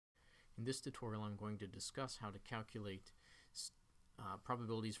In this tutorial, I'm going to discuss how to calculate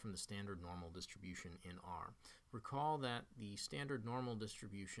probabilities from the standard normal distribution in R. Recall that the standard normal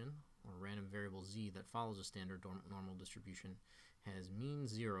distribution, or random variable z that follows a standard normal distribution, has mean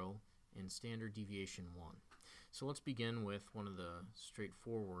 0 and standard deviation 1. So let's begin with one of the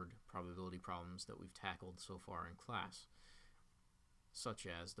straightforward probability problems that we've tackled so far in class, such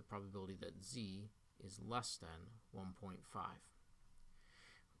as the probability that z is less than 1.5.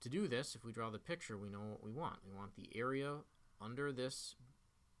 To do this, if we draw the picture, we know what we want. We want the area under this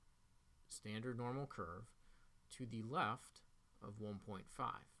standard normal curve to the left of 1.5.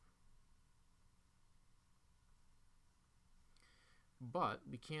 But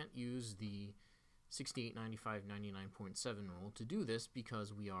we can't use the 68, 95, 99.7 rule to do this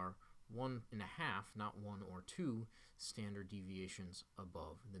because we are 1.5, not 1 or 2 standard deviations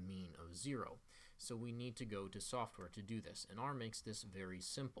above the mean of 0. So we need to go to software to do this, and R makes this very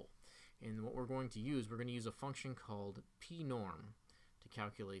simple. And what we're going to use a function called pnorm to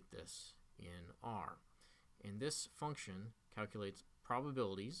calculate this in R. And this function calculates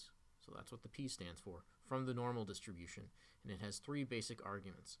probabilities, so that's what the P stands for, from the normal distribution, and it has three basic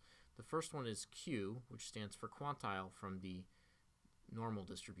arguments. The first one is Q, which stands for quantile from the normal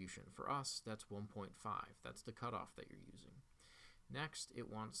distribution. For us, that's 1.5. That's the cutoff that you're using. Next,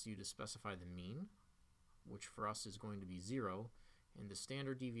 it wants you to specify the mean, which for us is going to be 0, and the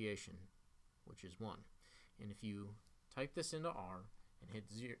standard deviation, which is 1. And if you type this into R and hit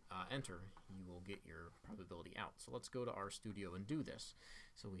enter, you will get your probability out. So let's go to RStudio and do this.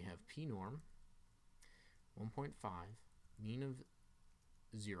 So we have pnorm 1.5, mean of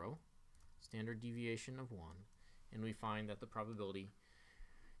 0, standard deviation of 1, and we find that the probability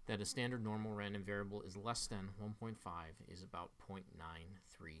that a standard normal random variable is less than 1.5 is about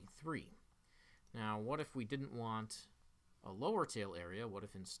 0.933. Now, what if we didn't want a lower tail area? What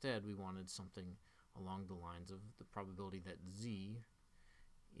if instead we wanted something along the lines of the probability that z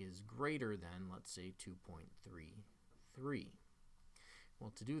is greater than, let's say, 2.33?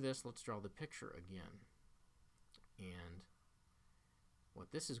 Well, to do this, let's draw the picture again. And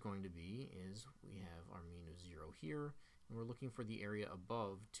what this is going to be is we have our mean of 0 here, and we're looking for the area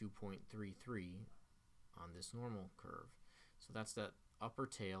above 2.33 on this normal curve. So that's that upper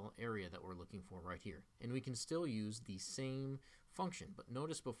tail area that we're looking for right here. And we can still use the same function, but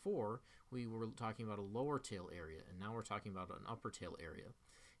notice before we were talking about a lower tail area, and now we're talking about an upper tail area.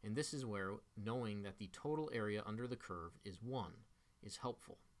 And this is where knowing that the total area under the curve is 1 is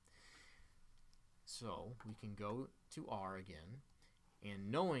helpful. So we can go to R again,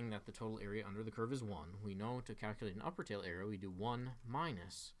 and knowing that the total area under the curve is 1, we know to calculate an upper tail area, we do 1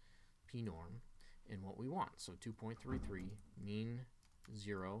 minus pnorm in what we want. So 2.33, mean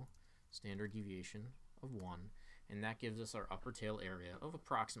 0, standard deviation of 1, and that gives us our upper tail area of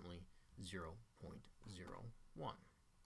approximately 0.01.